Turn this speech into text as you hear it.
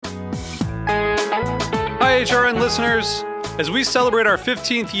HRN listeners. As we celebrate our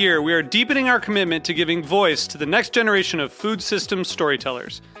 15th year, we are deepening our commitment to giving voice to the next generation of food systems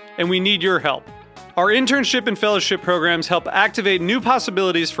storytellers, and we need your help. Our internship and fellowship programs help activate new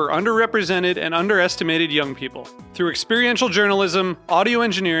possibilities for underrepresented and underestimated young people through experiential journalism, audio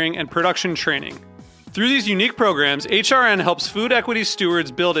engineering, and production training. Through these unique programs, HRN helps food equity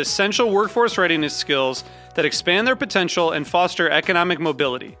stewards build essential workforce readiness skills that expand their potential and foster economic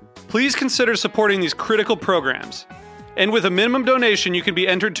mobility. Please consider supporting these critical programs. And with a minimum donation, you can be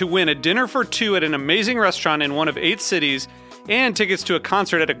entered to win a dinner for two at an amazing restaurant in one of 8 cities and tickets to a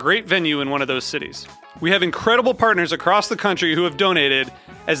concert at a great venue in one of those cities. We have incredible partners across the country who have donated,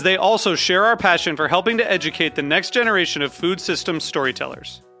 as they also share our passion for helping to educate the next generation of food systems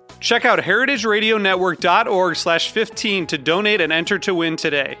storytellers. Check out heritageradionetwork.org/15 to donate and enter to win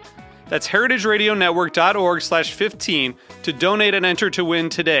today. That's heritageradionetwork.org/15 to donate and enter to win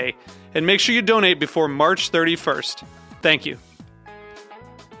today. And make sure you donate before March 31st. Thank you.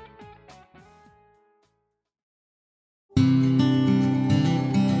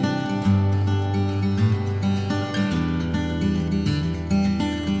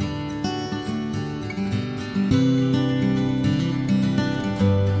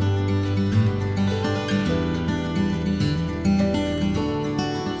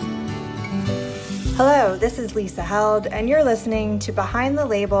 Hello, this is Lisa Held, and you're listening to Behind the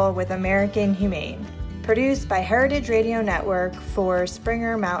Label with American Humane, produced by Heritage Radio Network for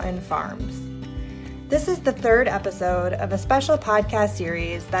Springer Mountain Farms. This is the 3rd episode of a special podcast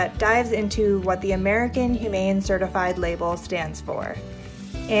series that dives into what the American Humane Certified label stands for,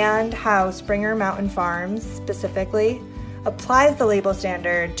 and how Springer Mountain Farms, specifically, applies the label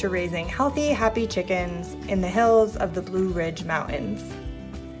standard to raising healthy, happy chickens in the hills of the Blue Ridge Mountains.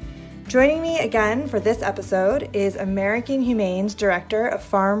 Joining me again for this episode is American Humane's Director of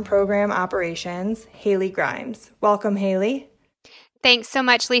Farm Program Operations, Haley Grimes. Welcome, Haley. Thanks so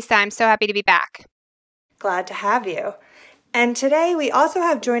much, Lisa. I'm so happy to be back. Glad to have you. And today we also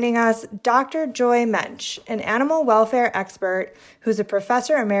have joining us Dr. Joy Mensch, an animal welfare expert who's a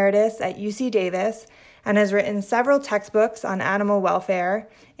professor emeritus at UC Davis and has written several textbooks on animal welfare,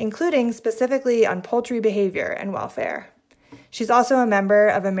 including specifically on poultry behavior and welfare. She's also a member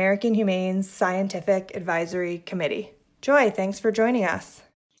of American Humane's Scientific Advisory Committee. Joy, thanks for joining us.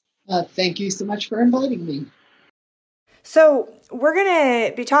 Thank you so much for inviting me. So we're going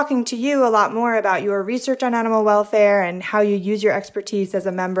to be talking to you a lot more about your research on animal welfare and how you use your expertise as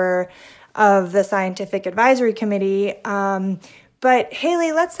a member of the Scientific Advisory Committee. But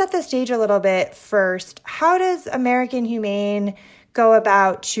Haley, let's set the stage a little bit first. How does American Humane go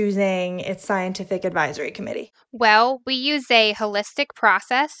about choosing its Scientific Advisory Committee? Well, we use a holistic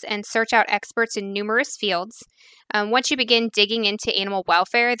process and search out experts in numerous fields. Once you begin digging into animal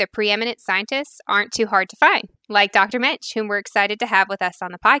welfare, the preeminent scientists aren't too hard to find, like Dr. Mensch, whom we're excited to have with us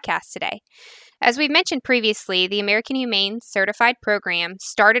on the podcast today. As we've mentioned previously, the American Humane Certified Program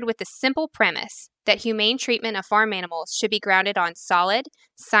started with the simple premise that humane treatment of farm animals should be grounded on solid,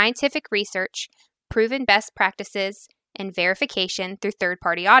 scientific research, proven best practices, and verification through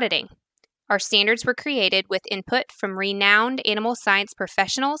third-party auditing. Our standards were created with input from renowned animal science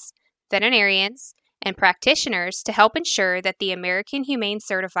professionals, veterinarians, and practitioners to help ensure that the American Humane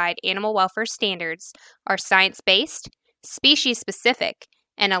Certified Animal Welfare Standards are science-based, species-specific,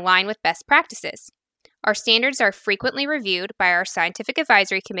 and align with best practices. Our standards are frequently reviewed by our Scientific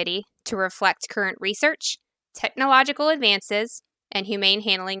Advisory Committee to reflect current research, technological advances, and humane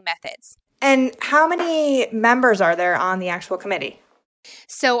handling methods. And how many members are there on the actual committee?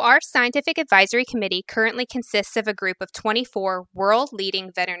 So our Scientific Advisory Committee currently consists of a group of 24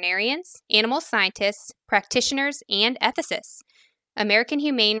 world-leading veterinarians, animal scientists, practitioners, and ethicists. American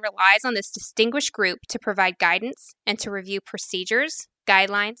Humane relies on this distinguished group to provide guidance and to review procedures,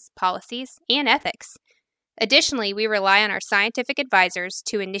 guidelines, policies, and ethics. Additionally, we rely on our scientific advisors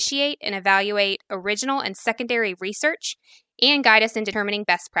to initiate and evaluate original and secondary research and guide us in determining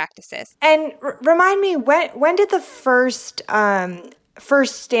best practices. And remind me, when did the first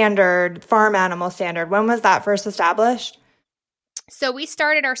standard, farm animal standard, when was that first established? So we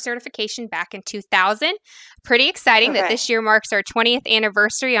started our certification back in 2000. Pretty exciting that this year marks our 20th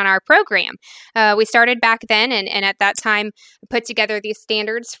anniversary on our program. We started back then and at that time put together these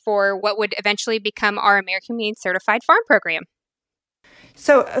standards for what would eventually become our American Humane Certified Farm Program.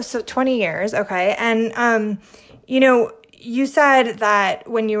 So 20 years, okay. And, you said that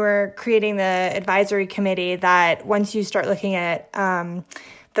when you were creating the advisory committee that once you start looking at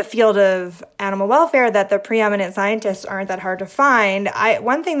the field of animal welfare, that the preeminent scientists aren't that hard to find.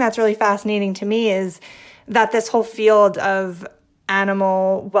 One thing that's really fascinating to me is that this whole field of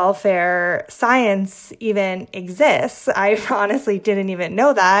animal welfare science even exists. I honestly didn't even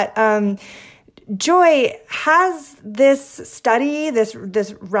know that. Joy, has this study, this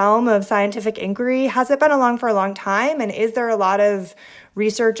realm of scientific inquiry, has it been along for a long time? And is there a lot of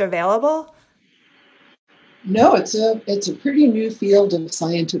research available? No, it's a pretty new field of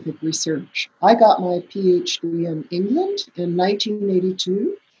scientific research. I got my PhD in England in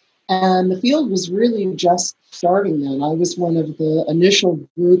 1982, and the field was really just starting then. I was one of the initial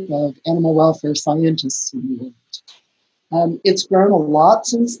group of animal welfare scientists in the world. It's grown a lot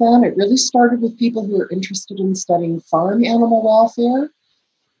since then. It really started with people who are interested in studying farm animal welfare,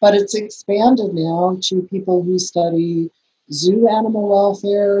 but it's expanded now to people who study zoo animal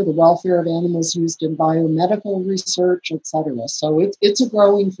welfare, the welfare of animals used in biomedical research, etc. So it's a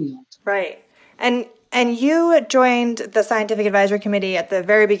growing field. Right. And you joined the Scientific Advisory Committee at the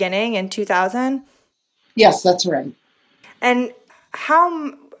very beginning in 2000? Yes, that's right. And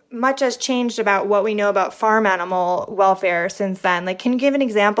how much has changed about what we know about farm animal welfare since then? Like, can you give an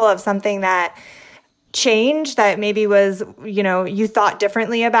example of something that changed that maybe was, you thought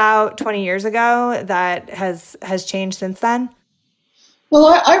differently about 20 years ago that has changed since then?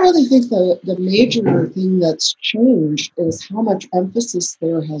 Well, I really think the major thing that's changed is how much emphasis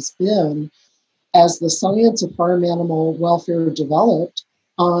there has been as the science of farm animal welfare developed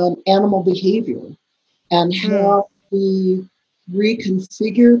on animal behavior and how we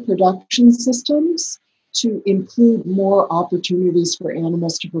reconfigure production systems to include more opportunities for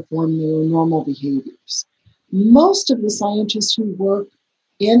animals to perform their normal behaviors. Most of the scientists who work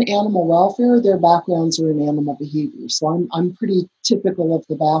in animal welfare, their backgrounds are in animal behavior. So I'm pretty typical of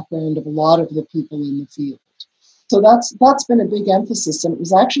the background of a lot of the people in the field. So that's been a big emphasis, and it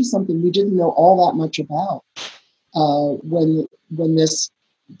was actually something we didn't know all that much about when this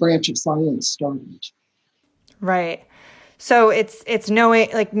branch of science started. Right. So it's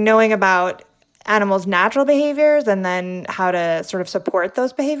knowing about animals' natural behaviors and then how to sort of support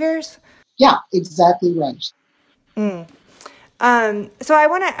those behaviors. Yeah, exactly right. So I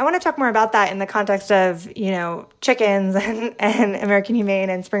want to talk more about that in the context of chickens and American Humane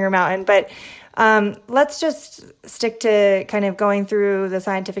and Springer Mountain, but let's just stick to kind of going through the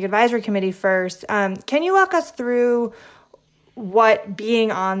Scientific Advisory Committee first. Can you walk us through what being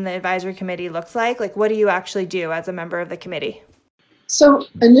on the advisory committee looks like? Like, what do you actually do as a member of the committee? So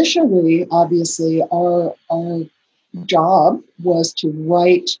initially, obviously, our job was to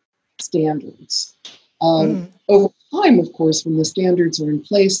write standards. Over time, of course, when the standards are in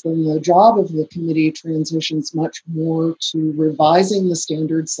place, then the job of the committee transitions much more to revising the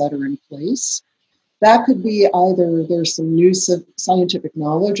standards that are in place. That could be either there's some new scientific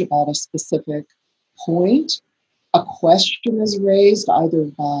knowledge about a specific point, a question is raised either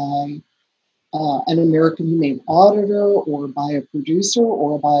by an American Humane auditor or by a producer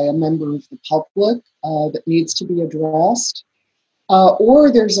or by a member of the public that needs to be addressed.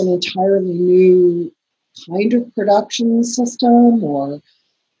 Or there's an entirely new kind of production system or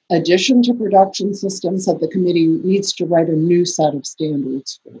addition to production systems that the committee needs to write a new set of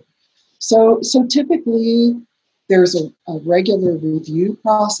standards for. So typically there's a regular review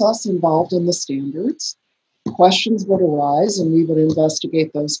process involved in the standards. Questions would arise and we would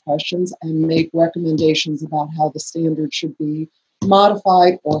investigate those questions and make recommendations about how the standards should be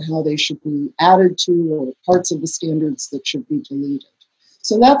modified or how they should be added to or parts of the standards that should be deleted.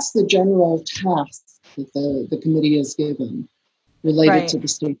 So that's the general task that the committee is given related to the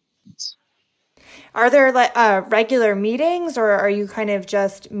standards. Are there regular meetings, or are you kind of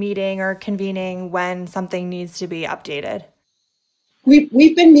just meeting or convening when something needs to be updated?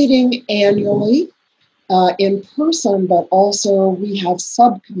 We've been meeting annually in person, but also we have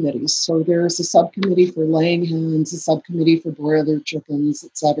subcommittees. So there's a subcommittee for laying hens, a subcommittee for broiler chickens,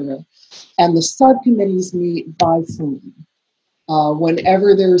 etc. And the subcommittees meet by phone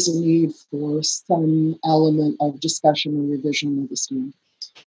whenever there's a need for some element of discussion or revision of the standards.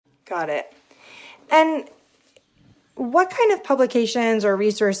 Got it. And what kind of publications or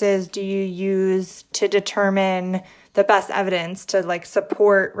resources do you use to determine the best evidence to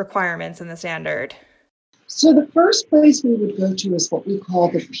support requirements in the standard? So the first place we would go to is what we call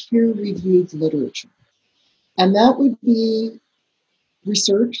the peer-reviewed literature. And that would be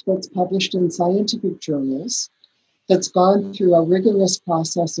research that's published in scientific journals that's gone through a rigorous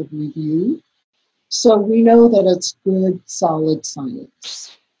process of review. So we know that it's good, solid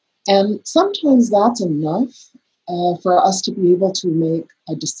science. And sometimes that's enough for us to be able to make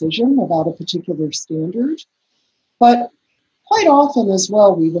a decision about a particular standard. But quite often as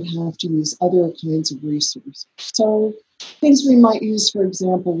well, we would have to use other kinds of resources. So things we might use, for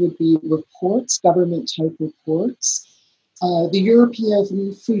example, would be reports, government-type reports. The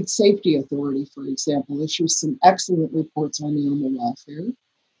European Food Safety Authority, for example, issues some excellent reports on animal welfare.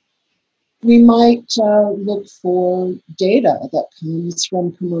 We might look for data that comes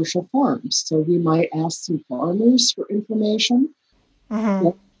from commercial farms. So we might ask some farmers for information.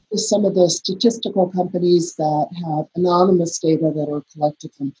 Some of the statistical companies that have anonymous data that are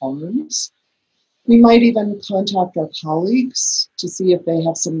collected from farms. We might even contact our colleagues to see if they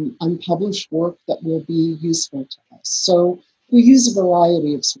have some unpublished work that will be useful to us. So we use a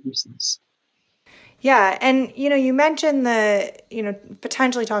variety of sources. Yeah, and you mentioned the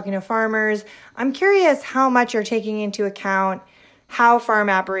potentially talking to farmers. I'm curious how much you're taking into account how farm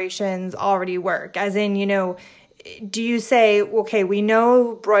operations already work. As in, do you say, okay, we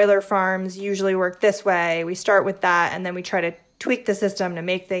know broiler farms usually work this way. We start with that, and then we try to tweak the system to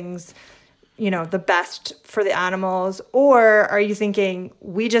make things the best for the animals? Or are you thinking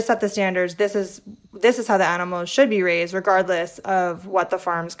we just set the standards, this is how the animals should be raised regardless of what the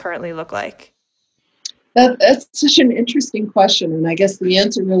farms currently look like? That's such an interesting question, and I guess the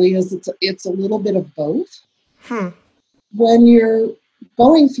answer really is it's a little bit of both. When you're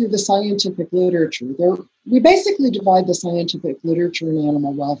going through the scientific literature, we basically divide the scientific literature in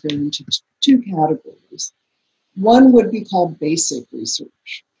animal welfare into two categories. One would be called basic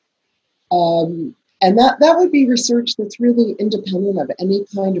research. And that would be research that's really independent of any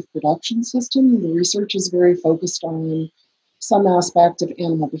kind of production system. The research is very focused on some aspect of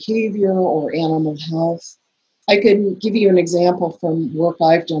animal behavior or animal health. I can give you an example from work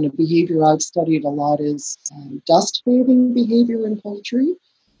I've done. A behavior I've studied a lot is dust bathing behavior in poultry.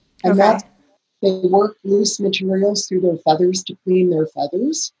 And that's, they work loose materials through their feathers to clean their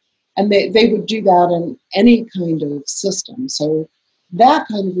feathers. And they would do that in any kind of system. So that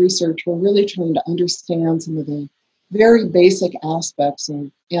kind of research, we're really trying to understand some of the very basic aspects of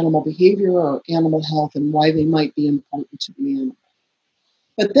animal behavior or animal health and why they might be important to the animal.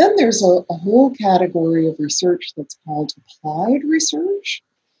 But then there's a whole category of research that's called applied research.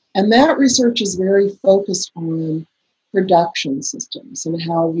 And that research is very focused on production systems and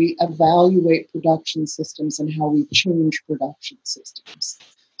how we evaluate production systems and how we change production systems.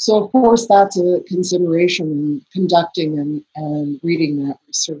 So, of course, that's a consideration in conducting and reading that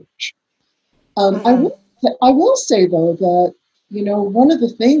research. I will say, though, that, one of the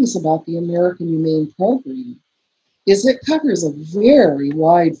things about the American Humane Program is it covers a very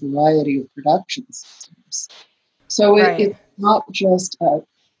wide variety of production systems. So it's not just,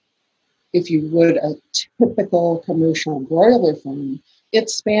 if you would, a typical commercial broiler farm.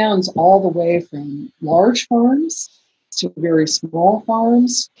 It spans all the way from large farms to very small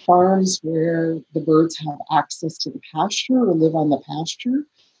farms where the birds have access to the pasture or live on the pasture.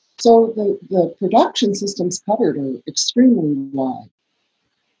 So the production systems covered are extremely wide.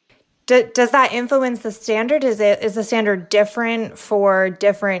 Does that influence the standard? Is the standard different for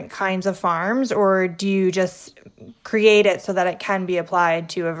different kinds of farms, or do you just create it so that it can be applied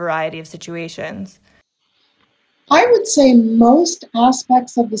to a variety of situations? I would say most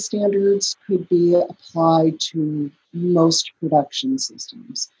aspects of the standards could be applied to most production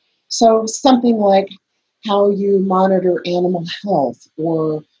systems. So something like how you monitor animal health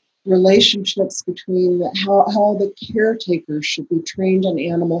or relationships between how the caretakers should be trained in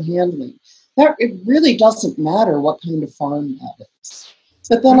animal handling. That it really doesn't matter what kind of farm that is.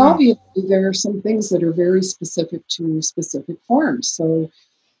 But then obviously there are some things that are very specific to specific farms. So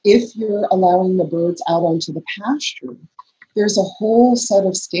if you're allowing the birds out onto the pasture, there's a whole set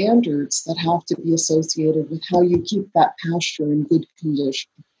of standards that have to be associated with how you keep that pasture in good condition.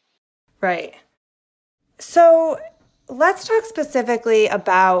 Right. So let's talk specifically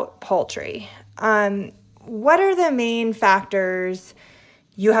about poultry. What are the main factors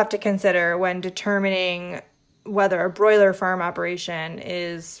you have to consider when determining whether a broiler farm operation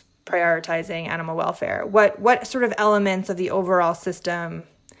is prioritizing animal welfare? What sort of elements of the overall system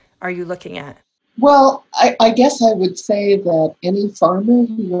are you looking at? Well, I guess I would say that any farmer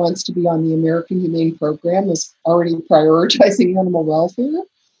who wants to be on the American Humane Program is already prioritizing animal welfare.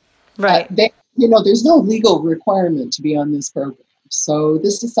 Right. There's no legal requirement to be on this program. So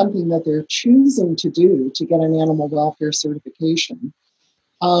this is something that they're choosing to do to get an animal welfare certification.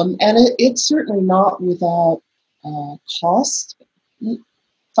 And it's certainly not without cost,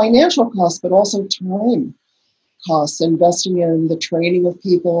 financial costs, but also time costs, investing in the training of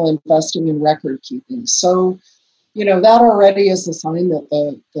people, investing in record keeping. So, that already is a sign that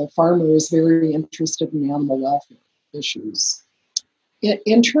the farmer is very interested in animal welfare issues.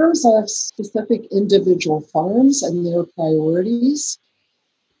 In terms of specific individual farms and their priorities,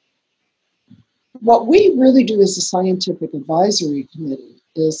 what we really do as a scientific advisory committee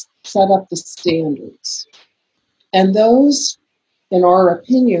is set up the standards. And those, in our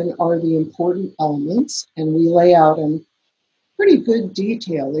opinion, are the important elements, and we lay out in pretty good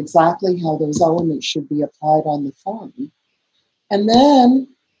detail exactly how those elements should be applied on the farm. And then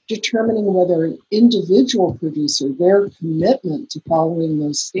determining whether an individual producer, their commitment to following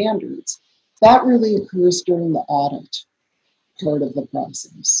those standards, that really occurs during the audit part of the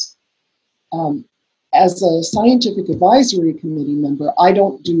process. As a scientific advisory committee member, I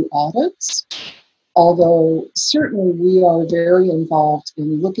don't do audits, although certainly we are very involved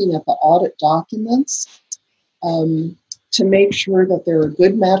in looking at the audit documents to make sure that they're a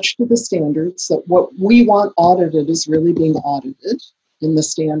good match to the standards, that what we want audited is really being audited in the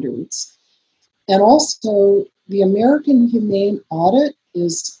standards. And also, the American Humane Audit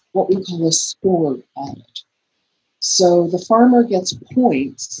is what we call a scored audit. So the farmer gets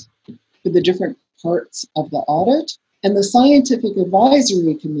points for the different parts of the audit, and the Scientific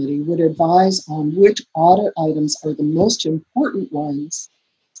Advisory Committee would advise on which audit items are the most important ones,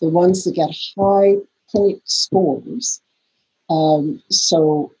 the ones that get high point scores.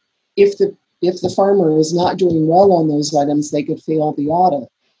 So if the farmer is not doing well on those items, they could fail the audit.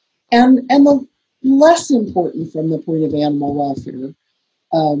 And the less important from the point of animal welfare,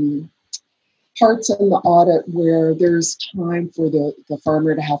 parts in the audit where there's time for the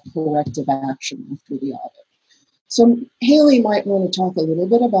farmer to have corrective action after the audit. So Haley might want to talk a little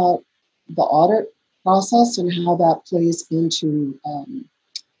bit about the audit process and how that plays into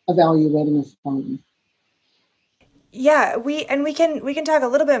evaluating a farm. Yeah, we can talk a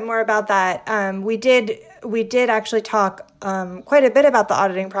little bit more about that. We did actually talk quite a bit about the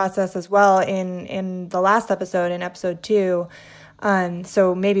auditing process as well in the last episode, in episode 2.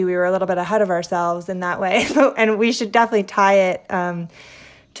 So maybe we were a little bit ahead of ourselves in that way, and we should definitely tie it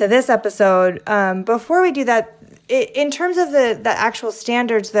to this episode. Before we do that, in terms of the actual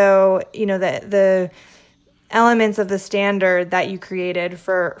standards, though, the elements of the standard that you created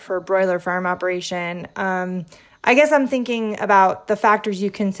for broiler farm operation. I guess I'm thinking about the factors you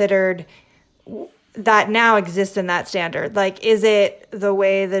considered that now exist in that standard. Like, is it the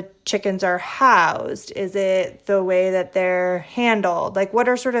way the chickens are housed? Is it the way that they're handled? Like, what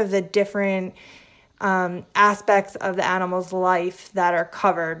are sort of the different aspects of the animal's life that are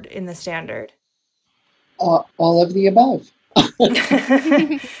covered in the standard? All of the above.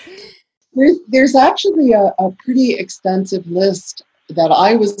 There's actually a pretty extensive list that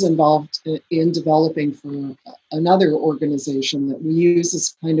I was involved in developing for another organization that we use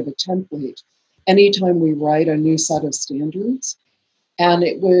as kind of a template anytime we write a new set of standards. And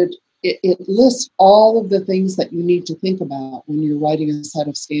it lists all of the things that you need to think about when you're writing a set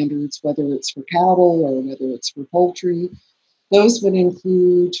of standards, whether it's for cattle or whether it's for poultry. Those would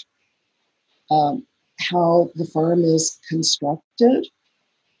include how the farm is constructed,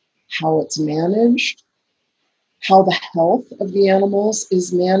 how it's managed, how the health of the animals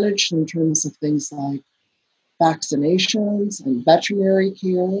is managed in terms of things like vaccinations and veterinary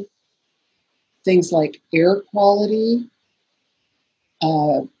care, things like air quality,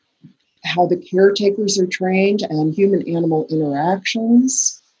 how the caretakers are trained and human-animal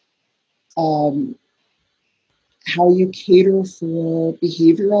interactions, how you cater for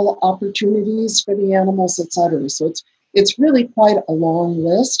behavioral opportunities for the animals, etc. So it's really quite a long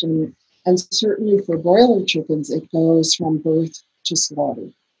list, and certainly for broiler chickens, it goes from birth to slaughter.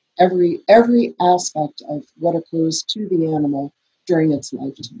 Every aspect of what occurs to the animal during its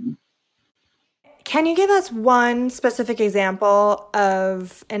lifetime. Can you give us one specific example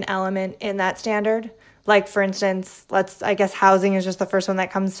of an element in that standard? Like, for instance, I guess housing is just the first one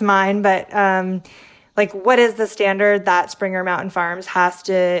that comes to mind, but what is the standard that Springer Mountain Farms has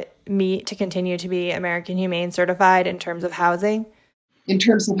to meet to continue to be American Humane certified in terms of housing? In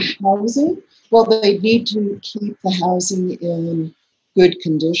terms of housing, well, they need to keep the housing in good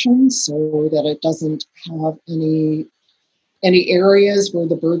conditions so that it doesn't have any areas where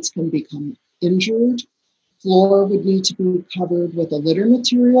the birds can become injured. Floor would need to be covered with a litter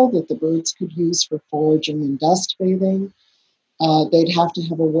material that the birds could use for foraging and dust bathing. They'd have to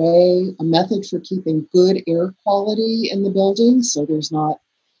have a method for keeping good air quality in the building, so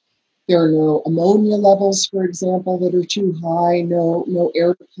there are no ammonia levels, for example, that are too high, no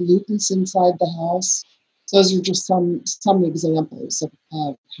air pollutants inside the house. Those are just some examples of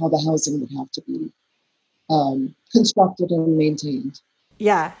how the housing would have to be constructed and maintained.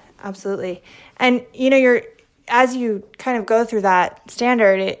 Yeah, absolutely. And as you kind of go through that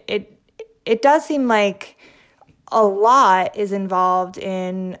standard, it does seem like a lot is involved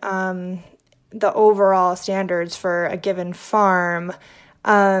in the overall standards for a given farm.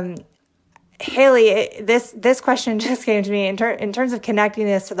 Haley, this question just came to me in terms of connecting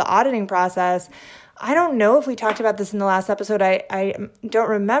this to the auditing process. I don't know if we talked about this in the last episode. I don't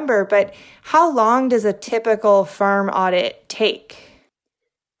remember, but how long does a typical farm audit take?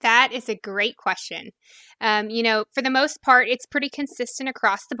 That is a great question. For the most part, it's pretty consistent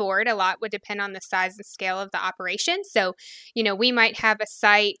across the board. A lot would depend on the size and scale of the operation. So, we might have a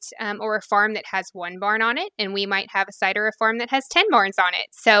site or a farm that has one barn on it, and we might have a site or a farm that has 10 barns on it.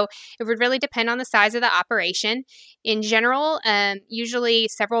 So it would really depend on the size of the operation. In general, usually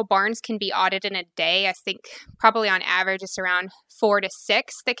several barns can be audited in a day. I think probably on average it's around 4 to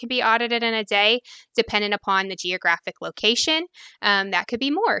 6 that can be audited in a day, depending upon the geographic location. That could be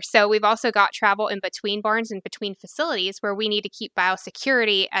more. So we've also got travel in between barns and between facilities where we need to keep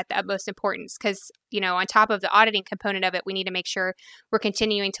biosecurity at the utmost importance because, on top of the auditing component of it, we need to make sure we're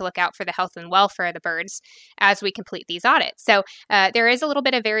continuing to look out for the health and welfare of the birds as we complete these audits. So there is a little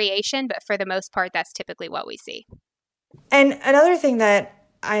bit of variation, but for the most part, that's typically what we see. And another thing that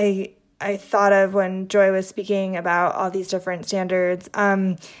I thought of when Joy was speaking about all these different standards,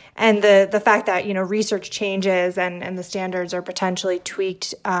 and the fact that, research changes and the standards are potentially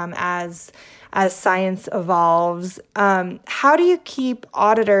tweaked as science evolves. How do you keep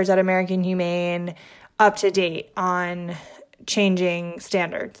auditors at American Humane up to date on changing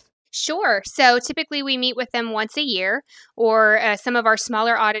standards? Sure. So typically we meet with them once a year, or some of our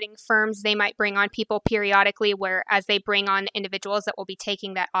smaller auditing firms, they might bring on people periodically where as they bring on individuals that will be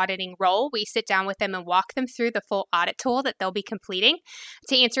taking that auditing role, we sit down with them and walk them through the full audit tool that they'll be completing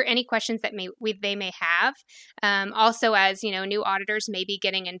to answer any questions that they may have. Also, as new auditors may be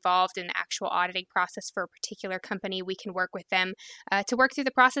getting involved in the actual auditing process for a particular company, we can work with them to work through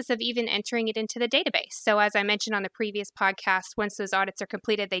the process of even entering it into the database. So as I mentioned on the previous podcast, once those audits are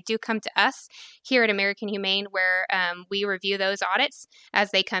completed, they do come to us here at American Humane where we review those audits as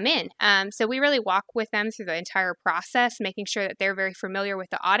they come in. So we really walk with them through the entire process, making sure that they're very familiar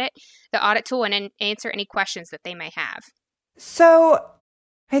with the audit tool, and answer any questions that they may have. So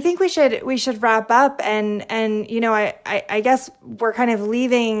I think we should wrap up, and I guess we're kind of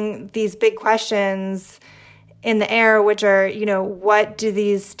leaving these big questions in the air, which are, what do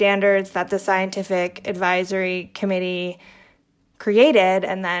these standards that the Scientific Advisory Committee created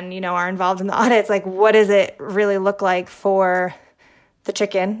and then, are involved in the audits, like what does it really look like for the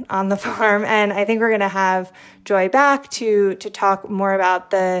chicken on the farm? And I think we're going to have Joy back to talk more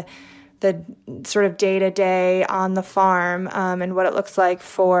about the sort of day-to-day on the farm and what it looks like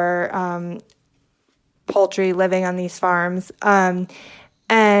for poultry living on these farms. And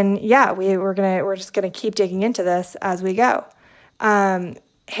yeah, we're just gonna keep digging into this as we go.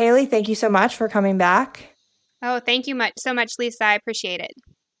 Haley, thank you so much for coming back. Oh, thank you so much, Lisa. I appreciate it.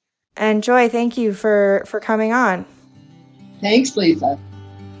 And Joy, thank you for coming on. Thanks, Lisa.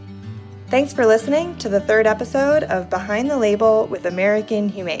 Thanks for listening to the 3rd episode of Behind the Label with American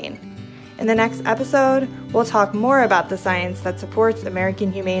Humane. In the next episode, we'll talk more about the science that supports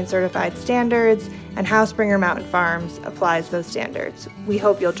American Humane certified standards and how Springer Mountain Farms applies those standards. We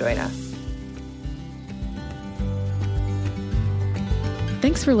hope you'll join us.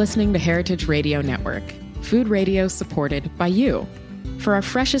 Thanks for listening to Heritage Radio Network, food radio supported by you. For our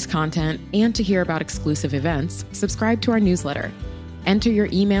freshest content and to hear about exclusive events, subscribe to our newsletter. Enter your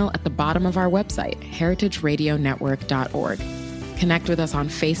email at the bottom of our website, heritageradionetwork.org. Connect with us on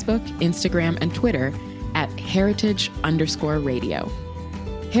Facebook, Instagram, and Twitter at heritage_radio.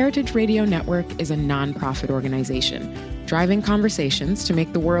 Heritage Radio Network is a nonprofit organization driving conversations to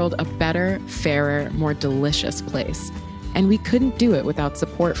make the world a better, fairer, more delicious place. And we couldn't do it without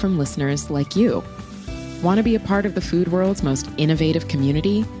support from listeners like you. Want to be a part of the food world's most innovative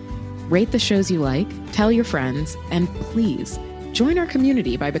community? Rate the shows you like, tell your friends, and please join our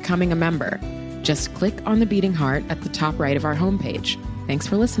community by becoming a member. Just click on the beating heart at the top right of our homepage. Thanks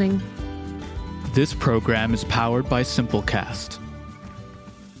for listening. This program is powered by Simplecast.